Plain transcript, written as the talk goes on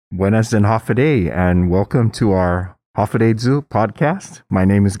Buenas and Hafaday, and welcome to our Hafaday Zoo podcast. My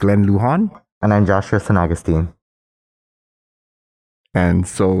name is Glenn Lujan, And I'm Joshua San Augustine. and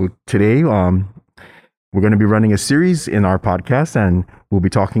so today we're going to be running a series in our podcast, and we'll be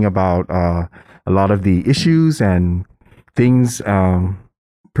talking about a lot of the issues and things,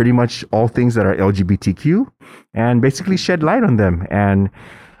 pretty much all things that are LGBTQ, and basically shed light on them. And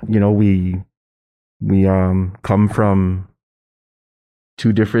we come from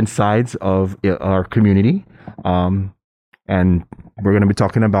two different sides of our community. And we're going to be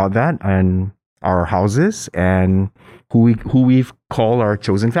talking about that and our houses and who we call our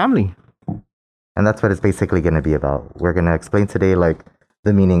chosen family. And that's what it's basically going to be about. We're going to explain today,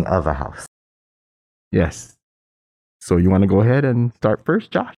 the meaning of a house. Yes. So you want to go ahead and start first,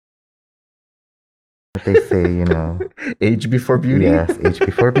 Josh? They say, Age before beauty. yes, age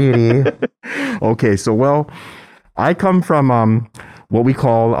before beauty. Okay, so I come from what we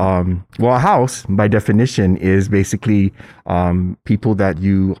call a house by definition is basically people that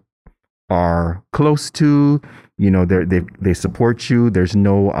you are close to. They support you. There's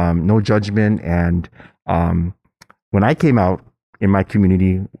no judgment. And when I came out in my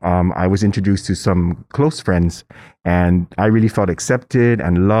community, I was introduced to some close friends, and I really felt accepted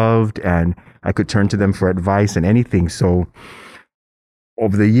and loved, and I could turn to them for advice and anything. So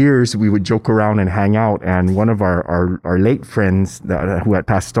over the years, we would joke around and hang out. And one of our late friends who had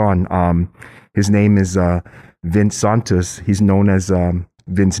passed on, his name is Vince Santos. He's known as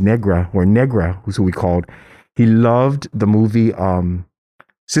Vince Negra, or Negra, who's who we called. He loved the movie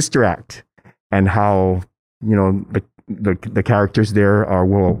Sister Act, and how the characters there are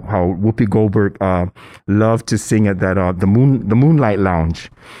how Whoopi Goldberg loved to sing at that the Moonlight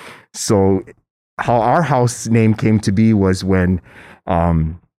Lounge. So how our house name came to be was when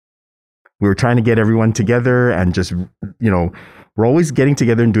we were trying to get everyone together, and just we're always getting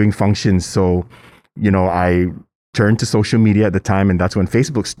together and doing functions. So I turned to social media at the time, and that's when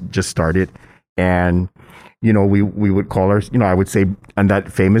Facebook just started. And we would call our, I would say, and that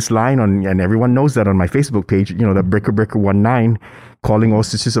famous line and everyone knows that on my Facebook page, the Bricker 19, calling all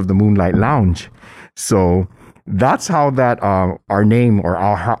sisters of the Moonlight Lounge. So that's how that our name, or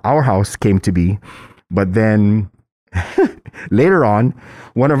our house, came to be. But then later on,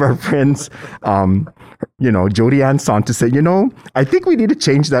 one of our friends, Jody Ann Santos said, I think we need to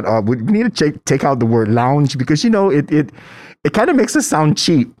change that up. We need to take out the word lounge, because it kind of makes us sound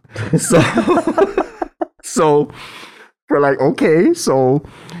cheap. So so we're like, okay. So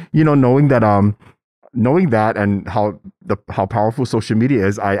knowing that and how powerful social media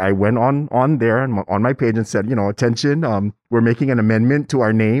is, I went on there and on my page and said, attention, we're making an amendment to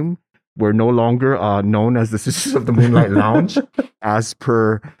our name. We're no longer known as the Sisters of the Moonlight Lounge, as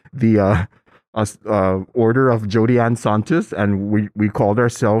per the order of Jody Ann Santos, and we called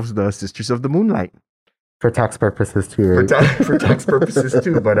ourselves the Sisters of the Moonlight. For tax purposes too, right? For tax purposes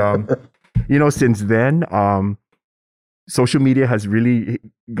too. But since then, social media has really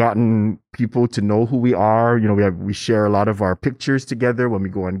gotten people to know who we are. We share a lot of our pictures together when we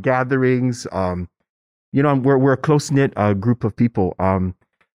go on gatherings. We're a close knit group of people.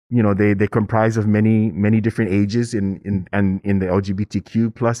 They comprise of many different ages in the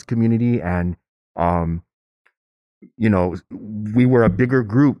LGBTQ plus community, and we were a bigger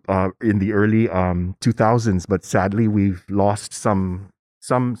group in the early 2000s, but sadly we've lost some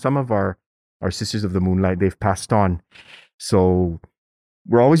of our Sisters of the Moonlight. They've passed on. So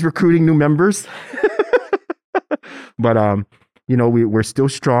we're always recruiting new members. But we're still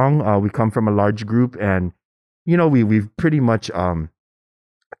strong. We come from a large group, and we've pretty much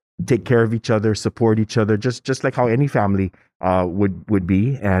take care of each other, support each other, just like how any family would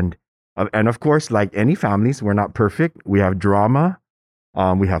be. And of course, like any families, we're not perfect. We have drama,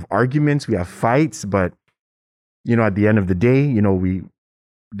 we have arguments, we have fights, but at the end of the day,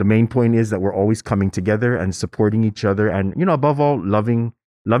 the main point is that we're always coming together and supporting each other, and above all, loving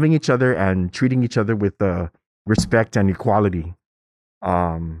each other and treating each other with respect and equality.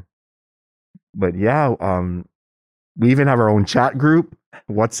 But yeah, we even have our own chat group,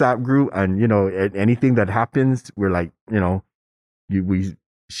 WhatsApp group, and anything that happens, we're like, we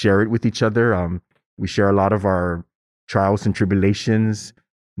share it with each other. We share a lot of our trials and tribulations,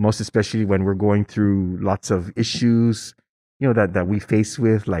 most especially when we're going through lots of issues, that we face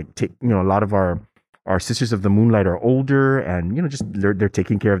with, like, a lot of our Sisters of the Moonlight are older, and just they're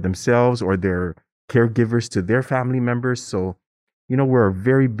taking care of themselves, or they're caregivers to their family members. So we're a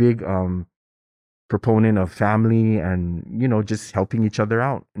very big proponent of family, and just helping each other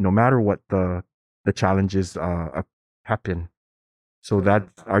out no matter what the challenges happen. So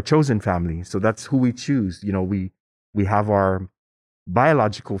that's our chosen family. So that's who we choose. We have our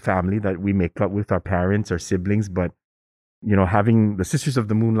biological family that we make up with our parents, our siblings, but having the Sisters of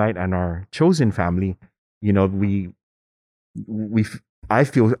the Moonlight and our chosen family, we we I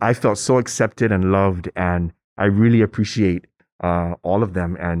felt so accepted and loved, and I really appreciate all of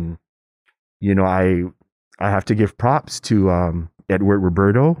them. And I have to give props to Edward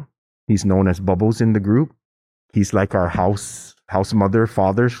Roberto. He's known as Bubbles in the group. He's like our house mother,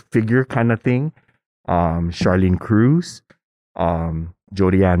 father figure kind of thing. Charlene Cruz,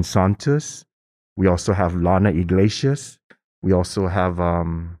 Jody Ann Santos. We also have Lana Iglesias. We also have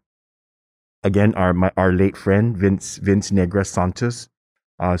again our late friend Vince Negra Santos.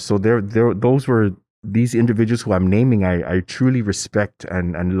 So those were these individuals who I'm naming. I truly respect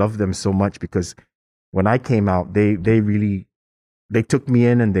and love them so much, because when I came out, they really they took me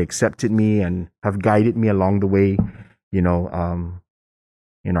in and they accepted me and have guided me along the way, in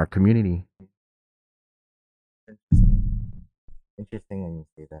our community. Interesting when you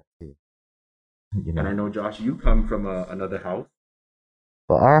say that too. And I know, Josh, you come from another house.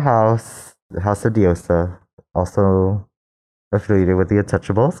 Well, our house, the House of Diosa, also affiliated with the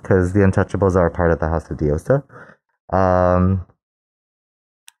Untouchables, because the Untouchables are a part of the House of Diosa. Um,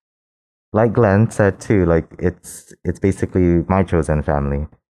 like Glenn said too, like it's basically my chosen family.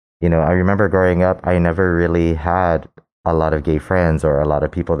 I remember growing up, I never really had a lot of gay friends or a lot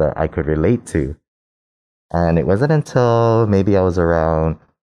of people that I could relate to. And it wasn't until maybe I was around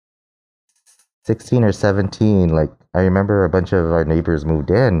 16 or 17, like I remember a bunch of our neighbors moved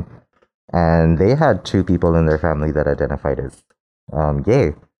in and they had two people in their family that identified as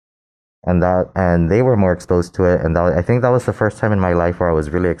gay. And they were more exposed to it. And I think that was the first time in my life where I was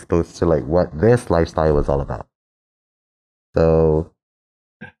really exposed to like what this lifestyle was all about. So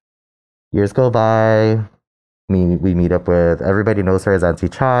years go by, we meet up with, everybody knows her as Auntie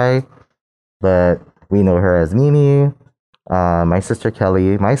Chai, but we know her as Mimi, my sister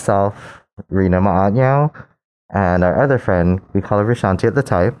Kelly, myself, Rina Maanyao, and our other friend, we call her Vishanti at the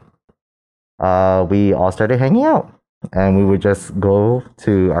time. We all started hanging out. And we would just go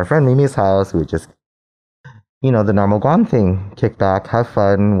to our friend Mimi's house. We would just, the normal Guam thing, kick back, have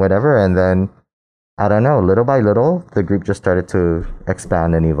fun, whatever. And then, I don't know, little by little, the group just started to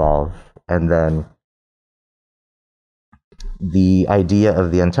expand and evolve. And then the idea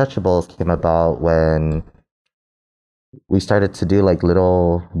of the Untouchables came about when we started to do like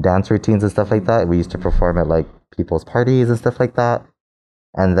little dance routines and stuff like that. We used to perform at like people's parties and stuff like that.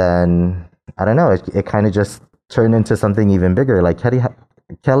 And then, I don't know, it kind of just turned into something even bigger. Like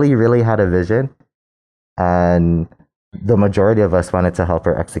Kelly really had a vision, and the majority of us wanted to help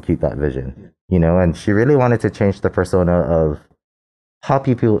her execute that vision, and she really wanted to change the persona of how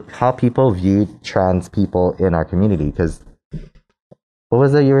people viewed trans people in our community. Because what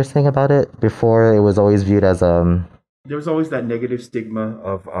was it you were saying about it before? It was always viewed as there was always that negative stigma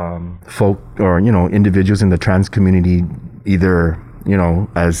of folk or individuals in the trans community, either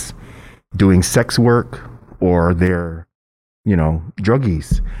as doing sex work or they're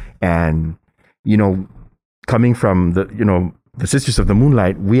druggies. And coming from the Sisters of the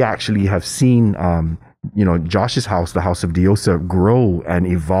Moonlight, we actually have seen Josh's house, the House of Diosa, grow and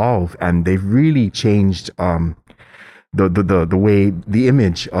evolve, and they've really changed the way, the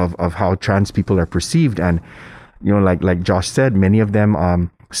image of how trans people are perceived. And like Josh said, many of them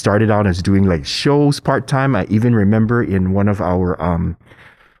started out as doing like shows part-time. I even remember in one of our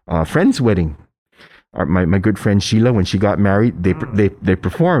friends' wedding, my good friend Sheila, when she got married, they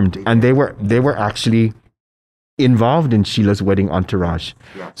performed, and they were actually involved in Sheila's wedding entourage.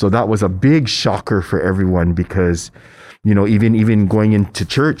 So that was a big shocker for everyone, because even going into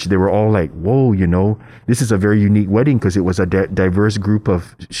church, they were all like, whoa, this is a very unique wedding, because it was a diverse group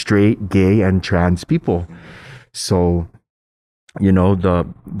of straight, gay, and trans people. So the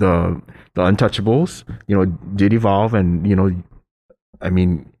Untouchables did evolve, and I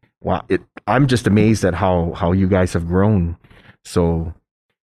mean, wow, I'm just amazed at how you guys have grown. So,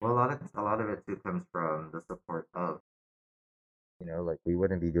 well, a lot of it too comes from the support of, like we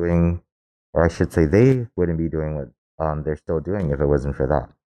wouldn't be doing, or I should say, they wouldn't be doing what they're still doing if it wasn't for that.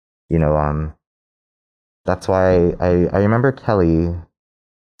 That's why I remember Kelly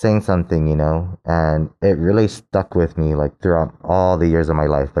saying something, and it really stuck with me like throughout all the years of my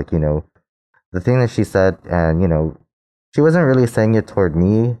life. Like, the thing that she said, and she wasn't really saying it toward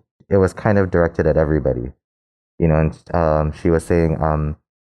me. It was kind of directed at everybody, and she was saying,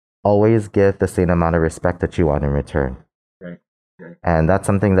 always give the same amount of respect that you want in return. Right. And that's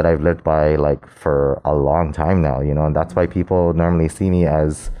something that I've lived by like for a long time now, and that's why people normally see me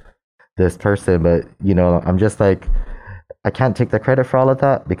as this person. But, I'm just like, I can't take the credit for all of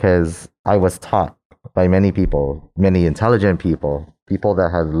that, because I was taught by many people, many intelligent people, people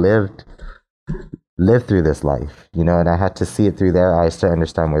that have lived through this life, you know, and I had to see it through their eyes to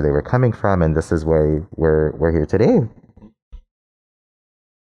understand where they were coming from, and this is where we're here today.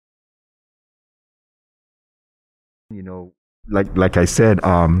 You know, like I said,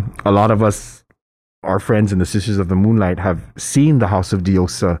 a lot of us, our friends and the Sisters of the Moonlight, have seen the House of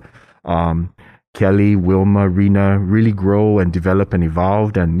Diosa, Kelly, Wilma, Rena, really grow and develop and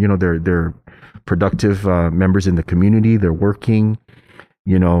evolve, and you know they're productive members in the community. They're working,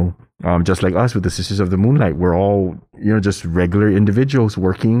 you know, just like us with the Sisters of the Moonlight. We're all, you know, just regular individuals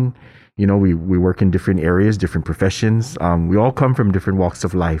working. You know, we work in different areas, different professions. We all come from different walks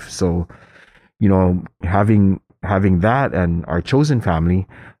of life. So, you know, having that and our chosen family,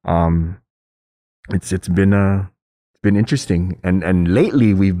 it's been interesting. And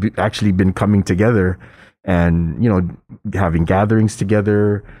lately actually been coming together and, you know, having gatherings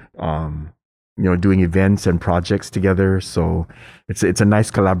together, you know, doing events and projects together. So it's a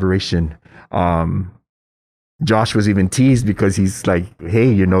nice collaboration. Josh was even teased because he's like,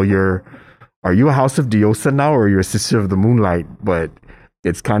 hey, you know, are you a House of Diosa now, or you're a Sister of the Moonlight? But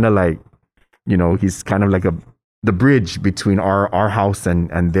it's kind of like, you know, he's kind of like the bridge between our house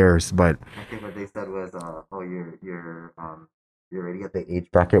and theirs. But I think what they said was, oh, you're already at the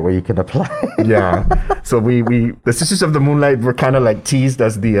age bracket where you can apply. yeah, so we the Sisters of the Moonlight were kind of like teased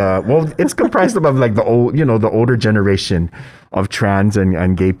as the well, it's comprised of like the old, you know, the older generation of trans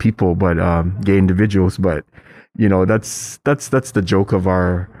and gay people, but gay individuals. But you know, that's the joke of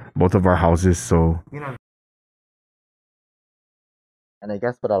both of our houses. So You know, and I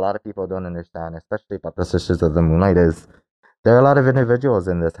guess what a lot of people don't understand, especially about the Sisters of the Moonlight, is there are a lot of individuals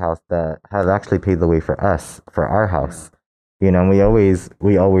in this house that have actually paved the way for us, for our house. You know, and we always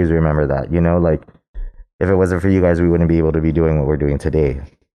remember that. You know, like if it wasn't for you guys, we wouldn't be able to be doing what we're doing today.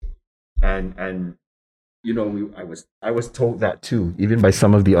 and you know, I was told that too, even by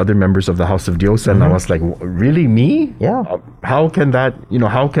some of the other members of the House of Diosa, and I was like, really, me? Yeah. How can that? You know,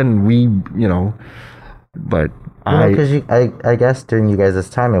 how can we? You know, but Because I guess during you guys'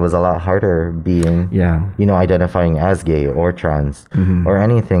 time, it was a lot harder being, yeah, you know, identifying as gay or trans or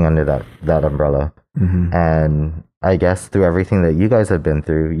anything under that umbrella. And I guess through everything that you guys have been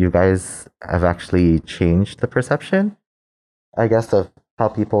through, you guys have actually changed the perception, I guess, of how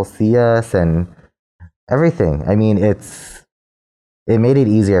people see us and everything. I mean, it made it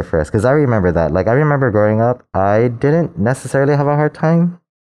easier for us because I remember that. Like, I remember growing up, I didn't necessarily have a hard time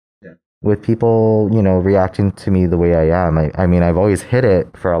with people, you know, reacting to me the way I am. I mean, I've always hid it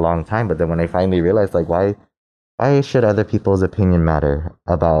for a long time, but then when I finally realized, like, why should other people's opinion matter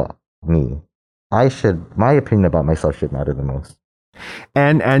about me? My opinion about myself should matter the most.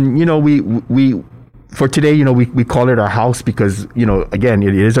 And you know, we for today, you know, we call it our house because, you know, again,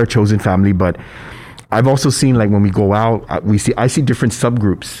 it is our chosen family. But I've also seen, like, when we go out, I see different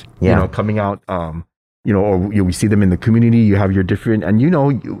subgroups, you know, coming out. You know, or we see them in the community. You have your different, and you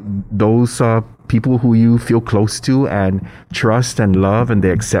know, those people who you feel close to and trust and love, and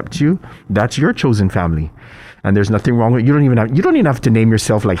they accept you. That's your chosen family, and there's nothing wrong with. You don't even have to name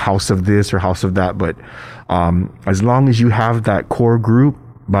yourself like House of this or House of that. But as long as you have that core group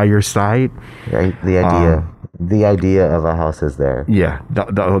by your side, right? The idea of a house is there. Yeah,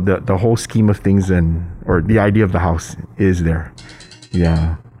 the whole scheme of things or the idea of the house is there.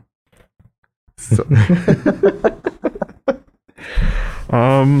 Yeah. So,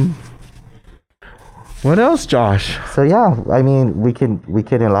 what else, Josh? So yeah, I mean, we can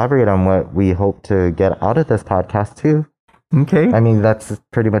elaborate on what we hope to get out of this podcast too. Okay. I mean, that's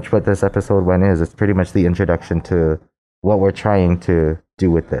pretty much what this episode one is. It's pretty much the introduction to what we're trying to do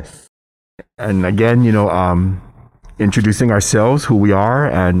with this. And again, you know, introducing ourselves, who we are,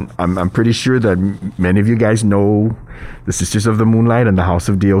 and I'm pretty sure that many of you guys know the Sisters of the Moonlight and the House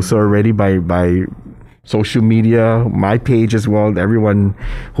of Diosa already by social media, my page as well. Everyone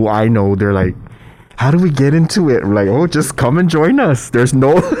who I know, they're like, how do we get into it? I'm like, oh, just come and join us. There's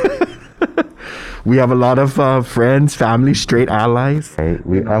no we have a lot of friends, family, straight allies. Right.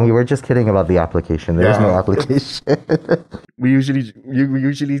 We were just kidding about the application. There's no application. we usually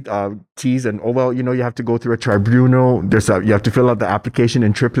tease and, oh, well, you know, you have to go through a tribunal. You have to fill out the application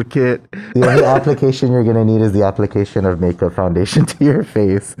in triplicate. The only application you're gonna need is the application of makeup foundation to your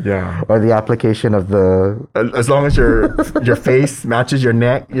face. Yeah. Or the application of the. As long as your face matches your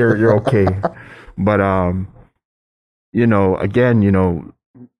neck, you're okay. But you know, again, you know,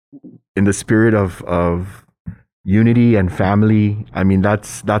 in the spirit of unity and family, I mean,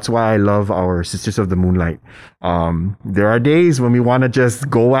 that's why I love our Sisters of the Moonlight. There are days when we want to just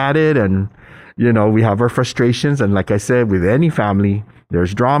go at it, and you know, we have our frustrations, and like I said, with any family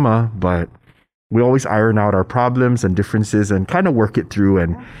there's drama, but we always iron out our problems and differences and kind of work it through.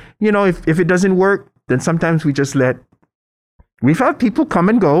 And, if it doesn't work, then sometimes we just we've had people come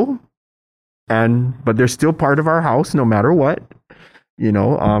and go, but they're still part of our house no matter what,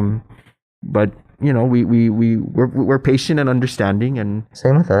 but we're patient and understanding, and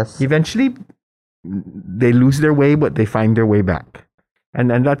Same with us. eventually they lose their way, but they find their way back.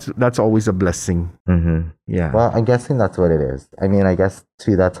 And that's always a blessing. Mm-hmm. Yeah. Well, I'm guessing that's what it is. I mean, I guess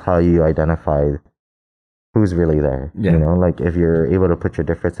too, that's how you identify who's really there. Yeah. Like if you're able to put your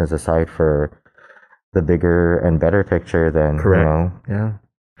differences aside for the bigger and better picture, then Correct. Yeah.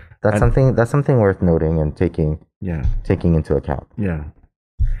 that's something worth noting and taking into account. Yeah.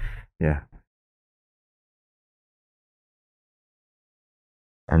 Yeah.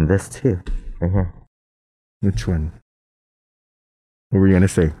 And this too, right here. Which one? What were you gonna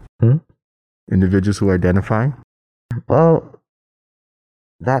say? Individuals who identify? Well,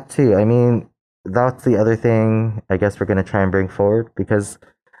 that too. I mean, that's the other thing I guess we're going to try and bring forward, because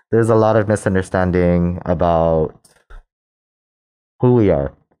there's a lot of misunderstanding about who we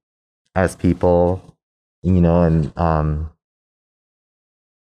are as people, and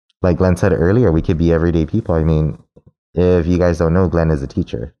like Glenn said earlier, we could be everyday people. I mean, if you guys don't know, Glenn is a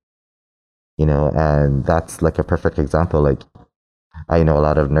teacher, and that's like a perfect example. Like, I know a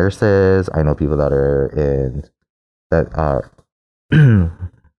lot of nurses. I know people that are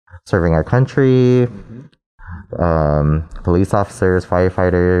serving our country, police officers,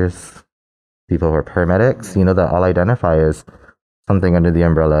 firefighters, people who are paramedics, that all identify as something under the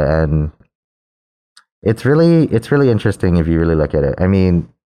umbrella. And it's really interesting if you really look at it. I mean,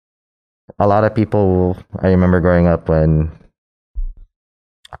 a lot of people, I remember growing up when,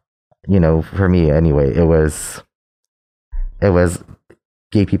 for me anyway, it was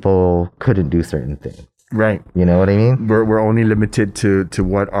gay people couldn't do certain things. Right. You know what I mean? We're only limited to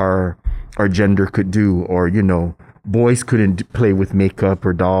what our gender could do, or boys couldn't play with makeup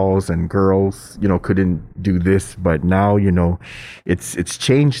or dolls, and girls couldn't do this. But now it's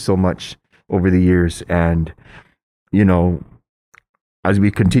changed so much over the years, and as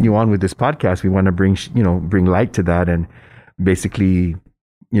we continue on with this podcast, we want to bring light to that, and basically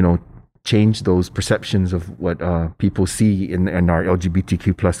change those perceptions of what people see in our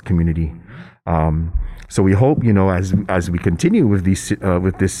LGBTQ plus community. So we hope, as we continue with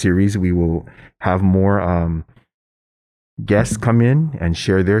this series, we will have more guests come in and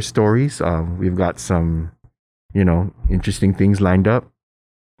share their stories. We've got some, interesting things lined up,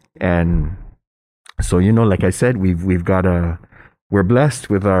 and so like I said, we're blessed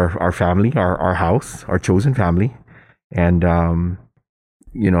with our family, our house, our chosen family, and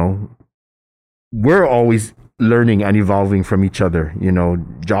we're always learning and evolving from each other.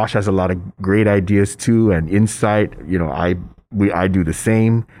 Josh has a lot of great ideas too, and insight. I do the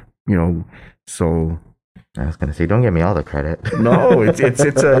same. So I was gonna say, don't give me all the credit. no,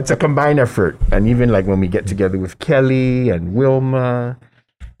 it's a combined effort, and even like when we get together with Kelly and Wilma,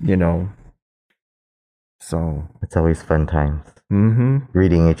 so it's always fun times. Mm-hmm.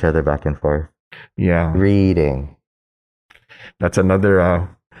 Reading each other back and forth. Yeah, reading. That's another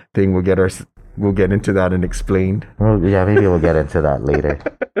thing. We'll get into that and explain. Well, yeah, maybe we'll get into that later.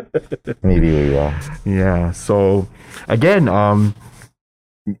 Maybe we will. Yeah. So again,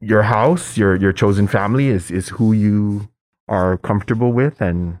 your house, your chosen family is who you are comfortable with,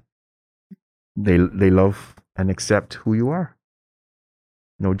 and they love and accept who you are.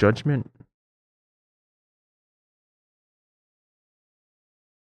 No judgment.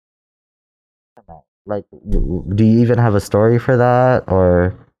 Like, do you even have a story for that,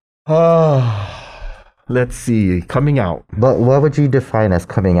 or? Let's see. Coming out. But what would you define as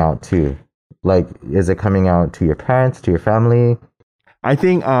coming out to? Like, is it coming out to your parents, to your family? I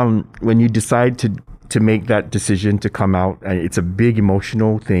think when you decide to make that decision to come out, it's a big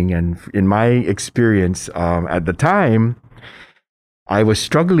emotional thing. And in my experience, at the time, I was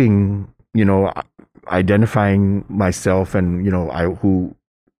struggling, identifying myself and,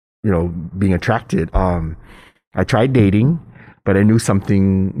 being attracted. I tried dating, but I knew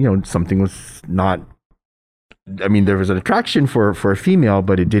something was not. I mean, there was an attraction for a female,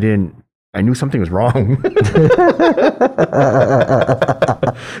 but it didn't. I knew something was wrong.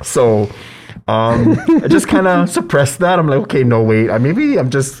 So I just kind of suppressed that. I'm like, okay, no, wait. Maybe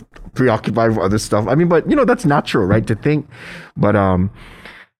I'm just preoccupied with other stuff. I mean, but that's natural, right? To think. But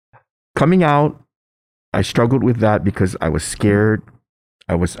coming out, I struggled with that because I was scared.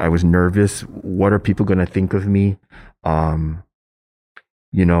 I was nervous. What are people going to think of me?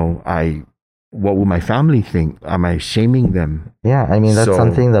 What will my family think? Am I shaming them? Yeah, I mean, that's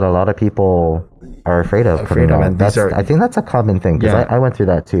something that a lot of people are afraid of. I think that's a common thing, because I went through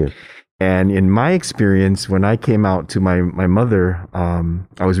that too. And in my experience, when I came out to my mother,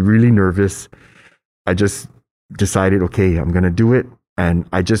 I was really nervous. I just decided, okay, I'm gonna do it, and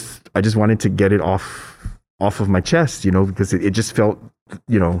I just wanted to get it off of my chest, because it just felt,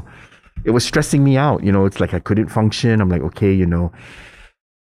 it was stressing me out. It's like I couldn't function. I'm like, okay,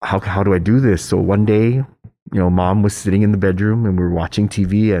 how do I do this? So one day, mom was sitting in the bedroom and we were watching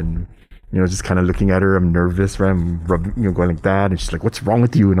TV, and just kind of looking at her. I'm nervous, right? I'm rubbing, going like that, and she's like, "What's wrong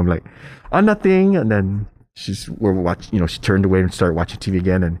with you?" And I'm like, "Oh, nothing." And then we're watching, she turned away and started watching TV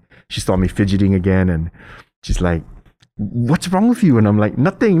again, and she saw me fidgeting again, and she's like, "What's wrong with you?" And I'm like,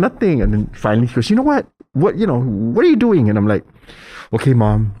 "Nothing." And then finally she goes, "You know what? What are you doing?" And I'm like, "Okay,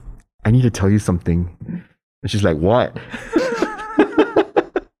 mom, I need to tell you something." And she's like, "What?"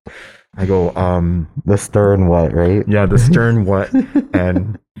 I go, the stern what, right? Yeah, the stern what.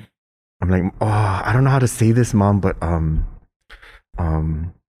 And I'm like, "Oh, I don't know how to say this, mom, but I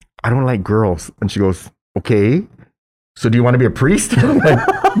don't like girls." And she goes, "Okay, so do you want to be a priest?" And I'm like,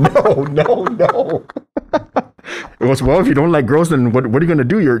 no. It goes, "Well, if you don't like girls, then what are you gonna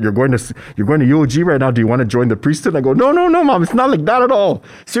do? You're going to UOG right now. Do you want to join the priesthood?" I go, no, mom, it's not like that at all.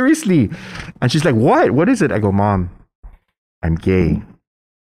 Seriously. And she's like, "What is it?" I go, "Mom, I'm gay."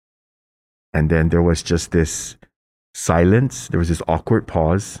 And then there was just this silence. There was this awkward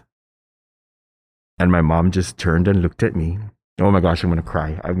pause. And my mom just turned and looked at me. Oh my gosh, I'm going to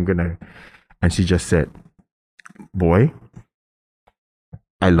cry. And she just said, "Boy,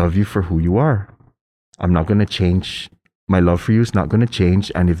 I love you for who you are. I'm not going to change. My love for you is not going to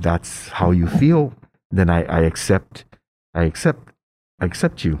change. And if that's how you feel, then I accept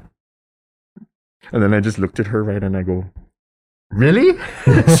you." And then I just looked at her, right? And I go, "Really?"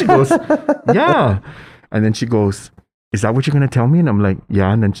 She goes, "Yeah." And then she goes, "Is that what you're going to tell me?" And I'm like,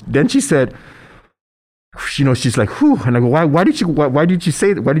 "Yeah." And then she said, she's like, "Whew." And I go, why did you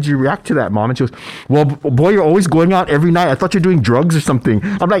say that? Why did you react to that, mom?" And she goes, "Well, boy, you're always going out every night. I thought you're doing drugs or something."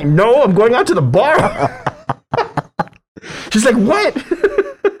 I'm like, "No, I'm going out to the bar." She's like, "What?"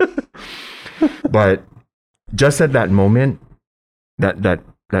 But just at that moment, that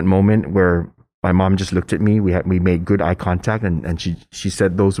moment where my mom just looked at me, we made good eye contact, and she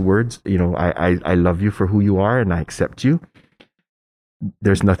said those words, I love you for who you are, and I accept you.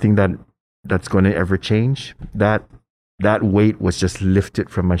 There's nothing that's going to ever change. That weight was just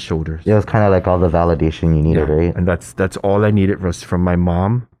lifted from my shoulders. It was kind of like all the validation you needed, right? And that's all I needed was from my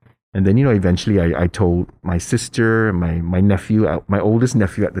mom. And then, eventually I told my sister, my nephew, my oldest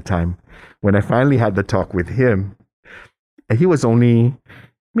nephew at the time, when I finally had the talk with him. And he was only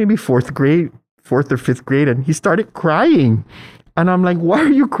maybe fourth or fifth grade, and he started crying. And I'm like, "Why are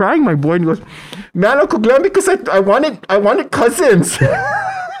you crying, my boy?" And he goes, "Man, Uncle Glenn, because I wanted cousins."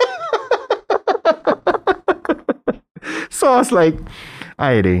 So I was like,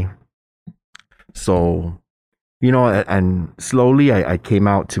 "Alrighty." So, and slowly I came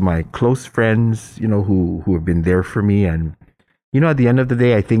out to my close friends, who have been there for me. And, at the end of the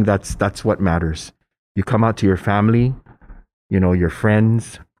day, I think that's what matters. You come out to your family, your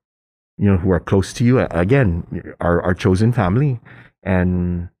friends, who are close to you. Again, our chosen family,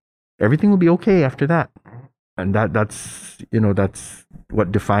 and everything will be okay after that. And that's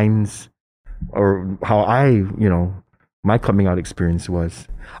what defines, or how my coming out experience was.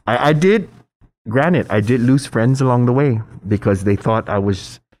 I did lose friends along the way because they thought I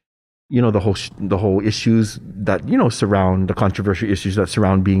was, the whole issues that, surround the controversial issues that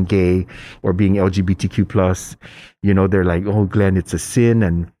surround being gay or being LGBTQ plus. They're like, "Oh, Glenn, it's a sin."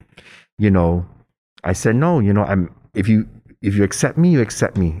 And, I said, "No, if you accept me, you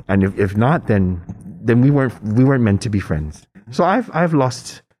accept me. And if not, then we weren't meant to be friends." So I've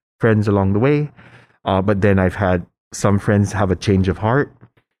lost friends along the way. But then I've had some friends have a change of heart.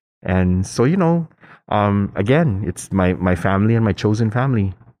 And so, again, it's my family and my chosen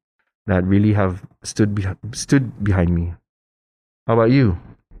family that really have stood behind me. How about you?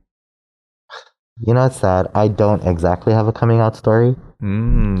 It's sad. I don't exactly have a coming out story.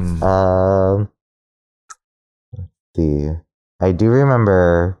 Let's see. I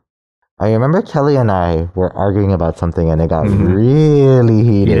remember Kelly and I were arguing about something, and it got really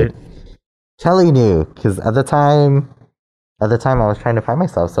heated. Kelly knew, because at the time I was trying to find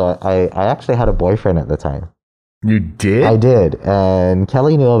myself. So I actually had a boyfriend at the time. You did? I did. And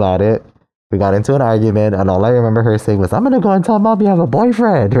Kelly knew about it. We got into an argument, and all I remember her saying was, "I'm going to go and tell Mom you have a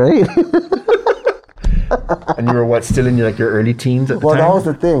boyfriend," right? And you were still in your early teens at the time? Well, that was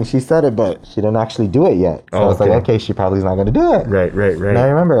the thing. She said it, but she didn't actually do it yet. So I was like, okay, she probably not going to do it. Right. And I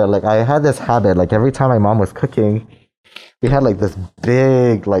remember, I had this habit, every time my mom was cooking, we had this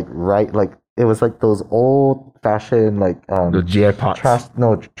big, it was like those old fashioned like The GI pots.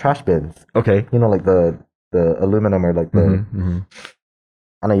 trash bins. Okay. You know, like the aluminum or like the. Mm-hmm.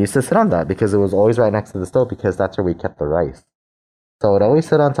 And I used to sit on that because it was always right next to the stove because that's where we kept the rice. So I would always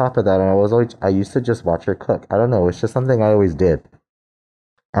sit on top of that, and I used to just watch her cook. I don't know, it's just something I always did.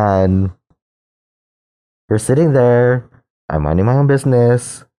 And we're sitting there, I'm minding my own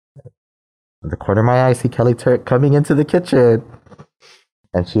business. In the corner of my eye, I see Kelly coming into the kitchen.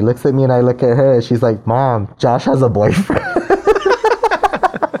 And she looks at me and I look at her and she's like, Mom, Josh has a boyfriend.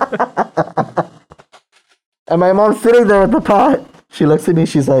 And my mom's sitting there with the pot. She looks at me,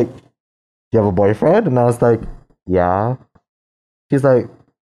 she's like, you have a boyfriend? And I was like, yeah. She's like,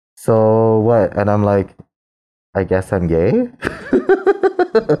 so what? And I'm like, I guess I'm gay.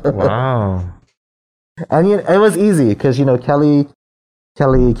 Wow. I mean, it was easy because, you know, Kelly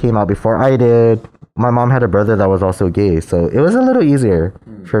came out before I did. My mom had a brother that was also gay, so it was a little easier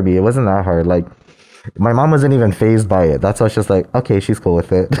for me. It wasn't that hard. Like, my mom wasn't even fazed by it. That's why it's just like, okay, she's cool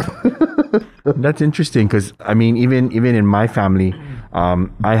with it. That's interesting because I mean, even in my family,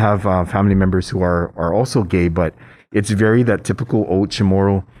 I have family members who are also gay, but it's very that typical old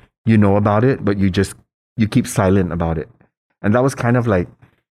Chamorro. You know about it, but you keep silent about it, and that was kind of like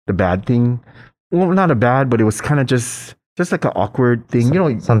the bad thing. Well, not a bad, but it was kind of just like an awkward thing, you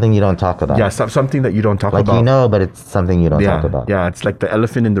know. Something you don't talk about. Yeah, something that you don't talk like, about. you know, but it's something you don't talk about. Yeah, it's like the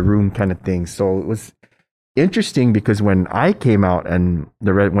elephant in the room kind of thing. So it was interesting because when I came out and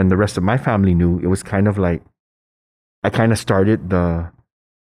when the rest of my family knew, it was kind of like I kind of started it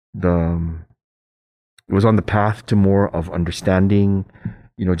was on the path to more of understanding,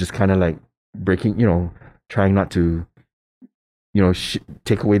 you know, just kind of like breaking, you know, trying not to, you know,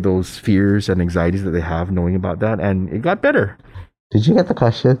 take away those fears and anxieties that they have knowing about that. And it got better. Did you get the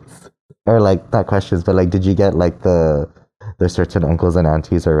questions? Or like, not questions, but like, did you get like there's certain uncles and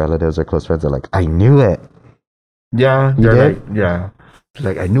aunties or relatives or close friends that are like, I knew it. Yeah. You did? Like, yeah.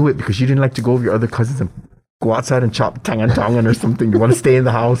 Like, I knew it because you didn't like to go with your other cousins and go outside and chop tangan or something. You want to stay in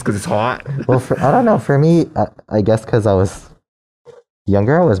the house because it's hot. Well, I don't know. For me, I guess because I was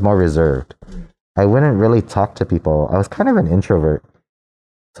younger, I was more reserved. I wouldn't really talk to people. I was kind of an introvert.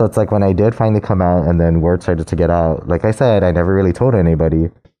 So it's like when I did finally come out and then word started to get out, like I said, I never really told anybody.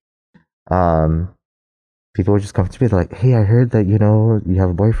 People would just come to me like, hey, I heard that, you know, you have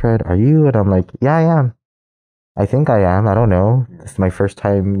a boyfriend. Are you? And I'm like, yeah, I am. I think I am. I don't know. It's my first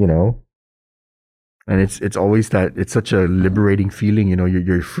time, you know. And it's always that it's such a liberating feeling, you know,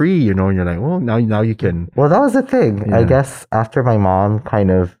 you're free, you know, and you're like, oh, now you can. Well, that was the thing. Yeah. I guess after my mom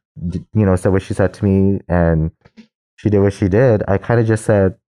kind of, you know, said what she said to me and she did what she did, I kind of just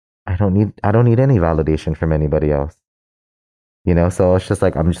said, I don't need any validation from anybody else. You know, so it's just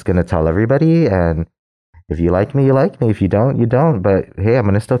like, I'm just going to tell everybody, and if you like me, you like me. If you don't, you don't. But hey, I'm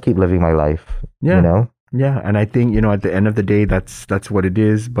going to still keep living my life. Yeah. You know? Yeah. And I think, you know, at the end of the day, that's what it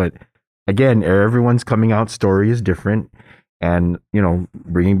is. But again, everyone's coming out story is different. And, you know,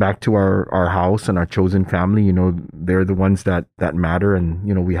 bringing back to our house and our chosen family, you know, they're the ones that matter. And,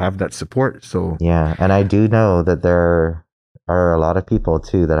 you know, we have that support. So, yeah. And I do know that there are a lot of people,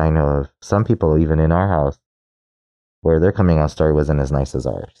 too, that I know of. Some people, even in our house, where their coming out story wasn't as nice as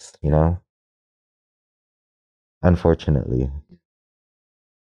ours, you know? Unfortunately.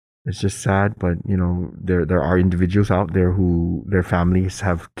 it's just sad, but you know, there are individuals out there who their families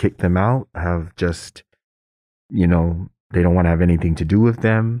have kicked them out, have just, you know, they don't want to have anything to do with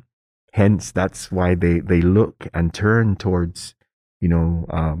them. Hence, that's why they look and turn towards, you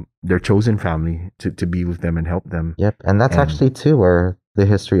know, their chosen family to be with them and help them. Yep. And that's actually, too, where the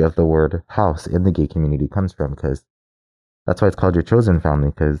history of the word house in the gay community comes from, because that's why it's called your chosen family,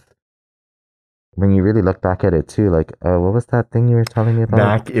 because when you really look back at it too, like, what was that thing you were telling me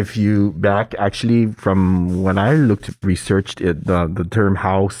about? Back actually from when I researched it, the term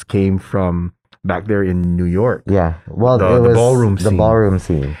house came from back there in New York. Yeah. Well, the ballroom scene. The ballroom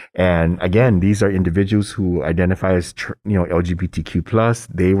scene. And again, these are individuals who identify as, you know, LGBTQ+.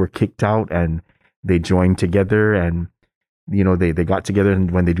 They were kicked out and they joined together, and, you know, they got together,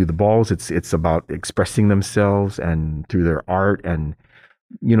 and when they do the balls, it's about expressing themselves and through their art, and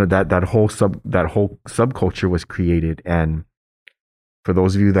you know, that whole subculture was created. And for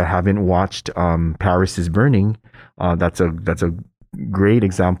those of you that haven't watched Paris is Burning, that's a great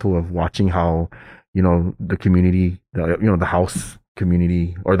example of watching how, you know, the community, the house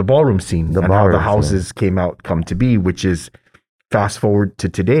community or the ballroom scene, and how the houses come to be, which is fast forward to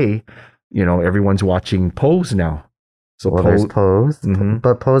today, you know, everyone's watching Pose now. So there's Pose,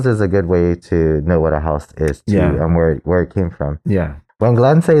 but Pose is a good way to know what a house is too, and where it came from. Yeah. When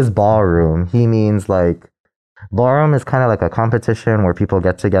Glenn says ballroom, he means like Ballroom is kind of like a competition where people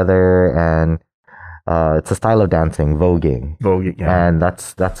get together and it's a style of dancing, voguing, Vogue, yeah. and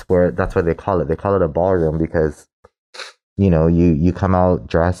that's what they call it. They call it a ballroom because you come out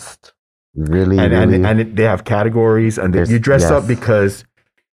dressed really really. They have categories, and There's you dress up yes, because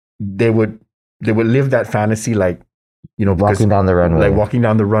they would they would live that fantasy, like, because walking down the like runway. walking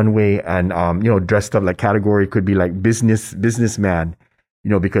down the runway, and dressed up. Like, category could be like businessman,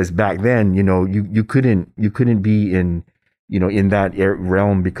 because back then, you couldn't be in that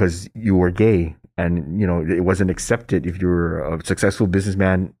realm because you were gay, and it wasn't accepted if you were a successful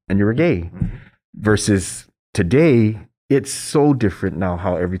businessman and you were gay. Versus today, it's so different now,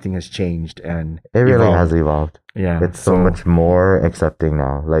 how everything has changed and It really has evolved. evolved. Yeah. It's so So. much more accepting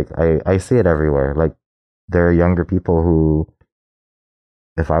now. Like I see it everywhere. Like there are younger people who,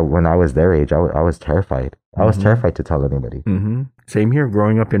 if I when I was their age, I was terrified. I was Mhm. terrified to tell anybody. Same here,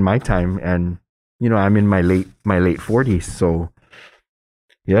 growing up in my time, and I'm in my late 40s. So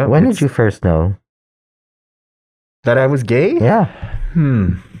yeah, When did it's you first know? that I was gay. Yeah.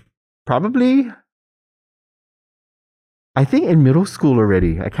 Hmm. Probably, I think in middle school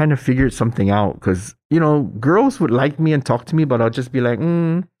already. I kind of figured something out because girls would like me and talk to me, but I'll just be like,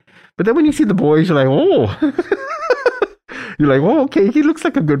 mm. But then when you see the boys, you're like, oh. You're like, oh, okay, he looks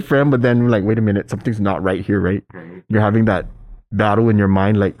like a good friend, but then you're like, wait a minute, something's not right here, right? You're having that battle in your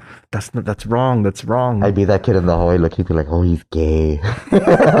mind, like, that's wrong, that's I'd wrong. be that kid in the hallway looking, be like, oh, he's gay.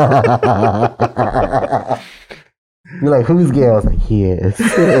 You're like, who's gay? I was like, he is.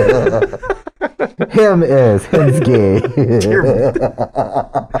 Him's gay. Dear,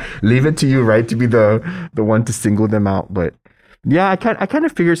 leave it to you, right, to be the one to single them out. But yeah, I kind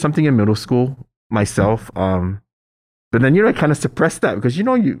of figured something in middle school myself. But then I kind of suppressed that because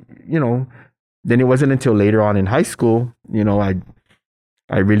then it wasn't until later on in high school, I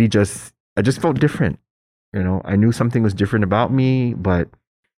really I just felt different. I knew something was different about me, but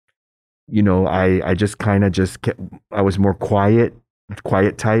I just kind of just kept, I was more quiet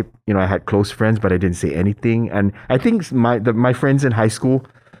type. I had close friends, but I didn't say anything. And I think my friends in high school,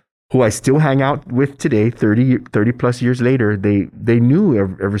 who I still hang out with today, 30 plus years later, they knew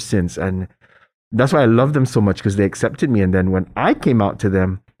ever since. And that's why I love them so much, because they accepted me. And then when I came out to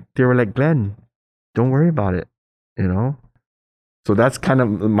them, they were like, Glenn, don't worry about it, you know? So that's kind of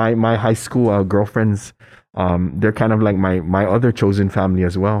my high school girlfriends. They're kind of like my other chosen family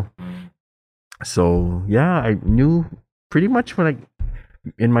as well. So yeah, I knew pretty much when I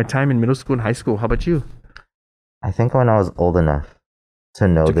in my time in middle school and high school. How about you? I think when I was old enough to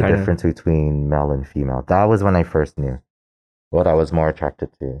know To the kind of. difference between male and female, that was when I first knew what I was more attracted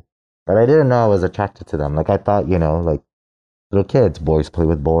to. But I didn't know I was attracted to them. Like I thought, like little kids, boys play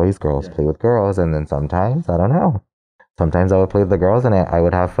with boys, girls Yeah. play with girls, and then sometimes, I don't know. Sometimes I would play with the girls and I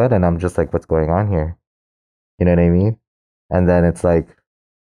would have fun and I'm just like, what's going on here? You know what I mean? And then it's like,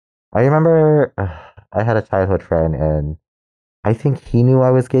 I remember I had a childhood friend and I think he knew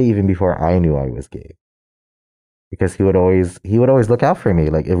I was gay even before I knew I was gay. Because he would always look out for me.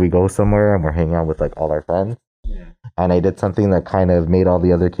 Like if we go somewhere and we're hanging out with like all our friends Yeah. and I did something that kind of made all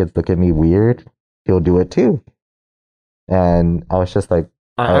the other kids look at me weird, he'll do it too. And I was just like,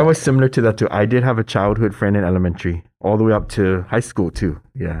 I I, was similar to that too. I did have a childhood friend in elementary, all the way up to high school too.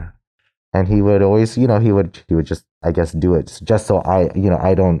 Yeah. and he would always, he would just, I guess, do it just so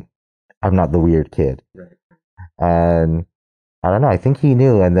I'm not the weird kid. Right. And I don't know. I think he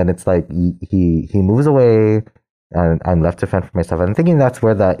knew, and then it's like he moves away, and I'm left to fend for myself. I'm thinking that's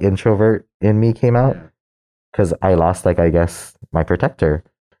where that introvert in me came out Yeah. because I lost, like I guess, my protector.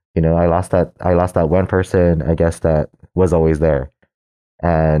 I lost that one person, I guess, that was always there,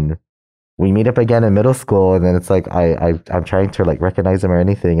 and we meet up again in middle school, and then it's like I'm trying to like recognize him or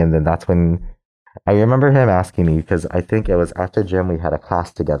anything, and then that's when I remember him asking me because I think it was after gym we had a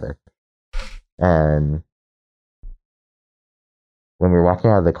class together, and when we were walking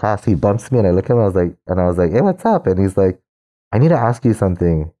out of the class, he bumps me and I look at him. I was like, hey, what's up? And he's like, I need to ask you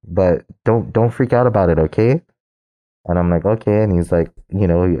something, but don't freak out about it, okay? And I'm like, okay. And he's like,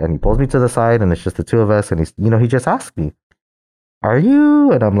 and he pulls me to the side, and it's just the two of us. And he just asked me, are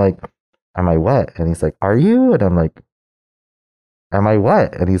you? And I'm like, am I what? And he's like, are you? And I'm like, am I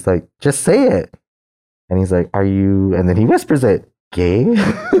what? And he's like, just say it. And he's like, are you? And then he whispers it, gay.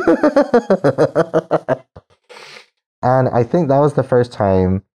 And I think that was the first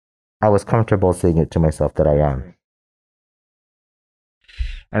time I was comfortable saying it to myself that I am.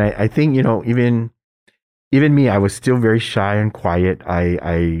 And I think, even me, I was still very shy and quiet.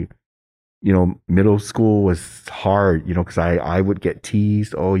 Middle school was hard, because I would get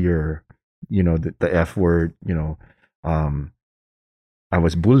teased. Oh, you're, the F word, um, I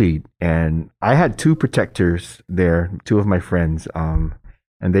was bullied, and I had two protectors there, two of my friends, and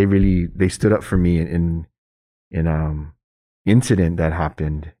they stood up for me in incident that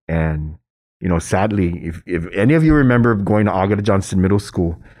happened. And sadly, if any of you remember going to Agatha Johnson Middle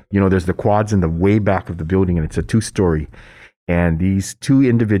School, there's the quads in the way back of the building, and it's a 2-story. And these two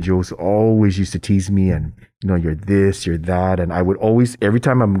individuals always used to tease me, and you're this, you're that, and I would always, every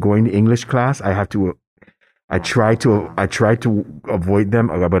time I'm going to English class, I try to avoid them,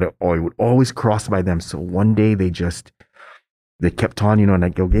 but I would always cross by them. So one day they kept on, and I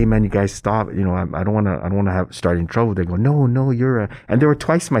go, "Hey man, you guys stop. I don't want to have start in trouble." They go, "No, and they were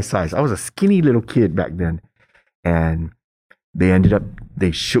twice my size. I was a skinny little kid back then, and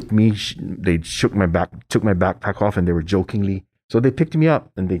they shook me, they shook my back, took my backpack off, and they were jokingly. So they picked me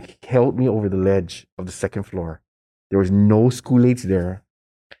up and they held me over the ledge of the second floor. There was no schoolmates there,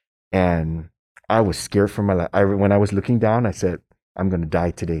 and I was scared for my life. When I was looking down, I said, "I'm gonna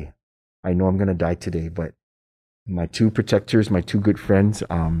die today. I know I'm gonna die today." But my two protectors, my two good friends,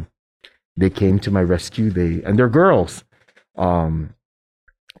 they came to my rescue. And they're girls, and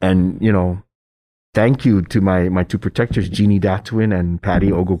thank you to my two protectors, Jeannie Datwin and Patty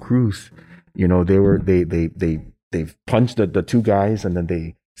Ogo Cruz. They punched the two guys, and then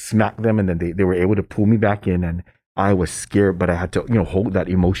they smacked them, and then they were able to pull me back in. And I was scared, but I had to hold that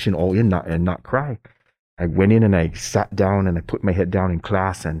emotion all in, not cry. I went in and I sat down and I put my head down in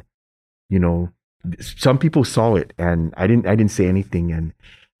class, and some people saw it, and I didn't say anything, and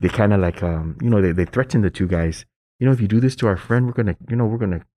they kind of like they threatened the two guys. If you do this to our friend, we're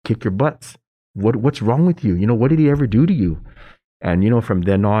gonna kick your butts. What's wrong with you? What did he ever do to you? And from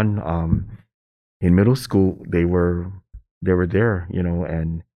then on, in middle school, they were there,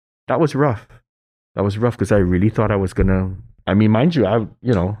 and that was rough. That was rough because I really thought I was gonna. I mean, mind you,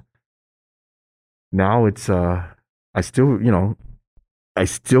 now it's I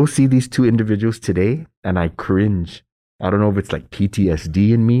still see these two individuals today, and I cringe. I don't know if it's like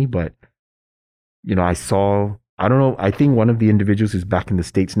PTSD in me, but I don't know. I think one of the individuals is back in the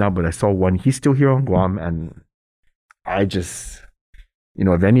States now, but I saw one. He's still here on Guam, and I just,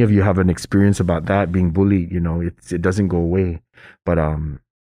 if any of you have an experience about that, being bullied, it doesn't go away. But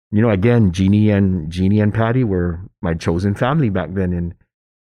again, Jeannie and Patty were my chosen family back then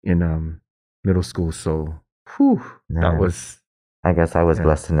in middle school. So, that was. I guess I was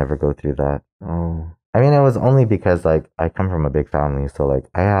blessed to never go through that. Oh. I mean, it was only because I come from a big family, so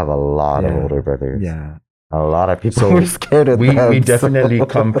I have a lot of older brothers. Yeah. A lot of people were scared of them. We definitely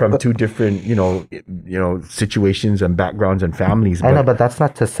come from two different, situations and backgrounds and families. I know, but that's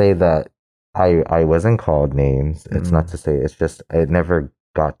not to say that I wasn't called names. It's not to say, it's just it never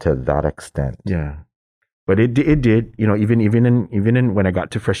got to that extent. Yeah. But it did, even in when I got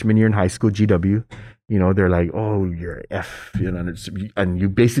to freshman year in high school, GW, they're like, "Oh, you're F," and you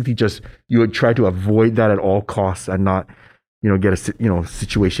basically you would try to avoid that at all costs and not, get a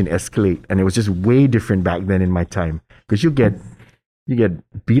situation escalate. And it was just way different back then in my time, because you get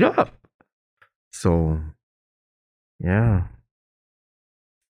beat up. So, yeah.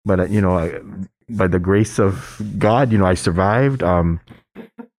 But by the grace of God, I survived.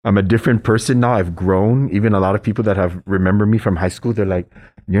 I'm a different person now. I've grown. Even a lot of people that have remember me from high school, they're like,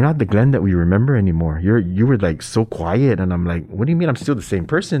 "You're not the Glenn that we remember anymore. You were like so quiet." And I'm like, "What do you mean? I'm still the same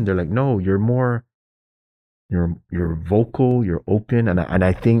person?" They're like, "No, you're more. You're vocal. You're open." And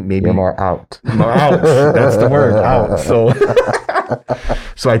I think maybe you're more out. More out. That's the word, out.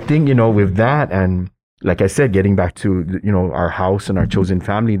 So I think with that, and like I said, getting back to our house and our chosen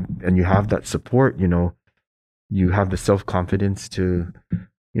family, and you have that support. You have the self-confidence to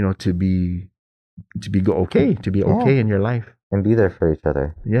be okay in your life and be there for each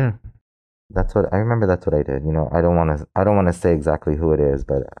other. Yeah, that's what I remember. That's what I did. I don't want to say exactly who it is,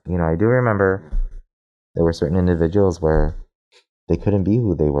 but I do remember there were certain individuals where they couldn't be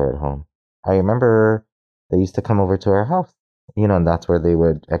who they were at home. I remember they used to come over to our house, and that's where they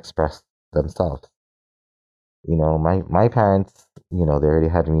would express themselves. My parents, they already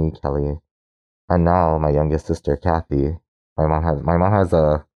had me, Kelly, and now my youngest sister, Kathy. My mom has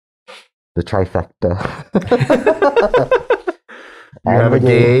the trifecta. You have a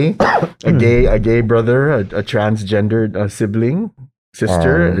gay brother, a transgendered sibling,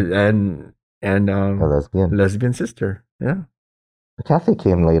 sister, and a lesbian sister. Yeah. Kathy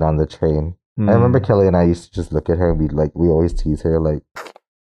came late on the train. I remember Kelly and I used to just look at her and we always tease her like,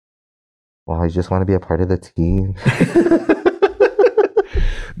 "Well, I just want to be a part of the team."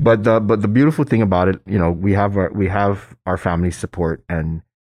 But the beautiful thing about it, we have our family support, and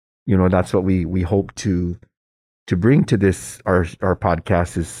that's what we hope to bring to this our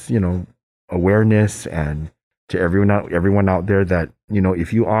podcast is awareness, and to everyone out there that,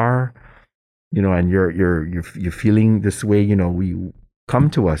 if you are, and you're feeling this way, we come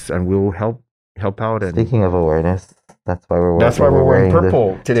to us and we'll help out. And Speaking of awareness, that's why we're wearing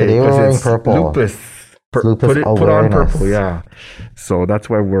purple today. Today we're wearing it's purple. Lupus. Lupus Put on awareness. purple, yeah. So that's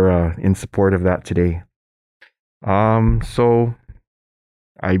why we're in support of that today. So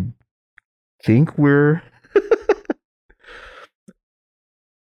I think we've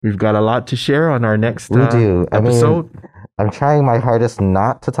got a lot to share on our next We do. episode. I'm trying my hardest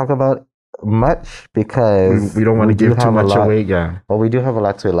not to talk about much because we don't want to give too much away. Yeah. Well, we do have a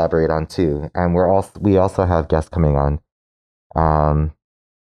lot to elaborate on too, and we also have guests coming on.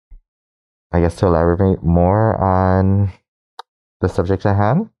 I guess to elaborate more on the subject at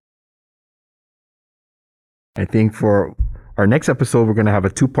hand. I think for our next episode, we're going to have a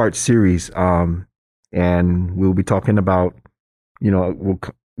 2-part series, and we'll be talking about,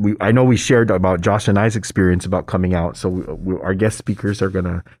 I know we shared about Josh and I's experience about coming out, so our guest speakers are going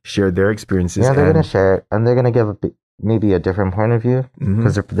to share their experiences. Yeah, they're going to share it, and they're going to give maybe a different point of view,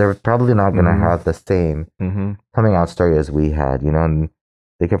 because they're probably not going to have the same coming out story as we had, and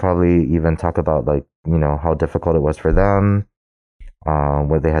they could probably even talk about, like, how difficult it was for them,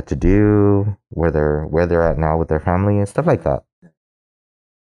 what they had to do, where they're at now with their family and stuff like that.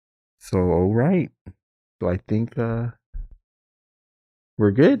 So, all right. So I think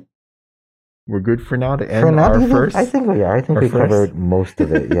we're good. We're good for now to end our first. I think we are. I think we covered most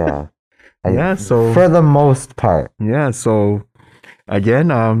of it. Yeah. So for the most part. Yeah. So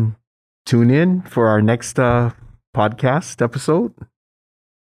again, tune in for our next podcast episode.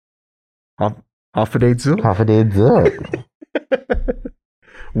 Hafade Zuk.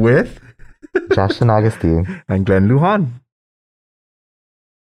 With Josh and Augustine and Glenn Lujan.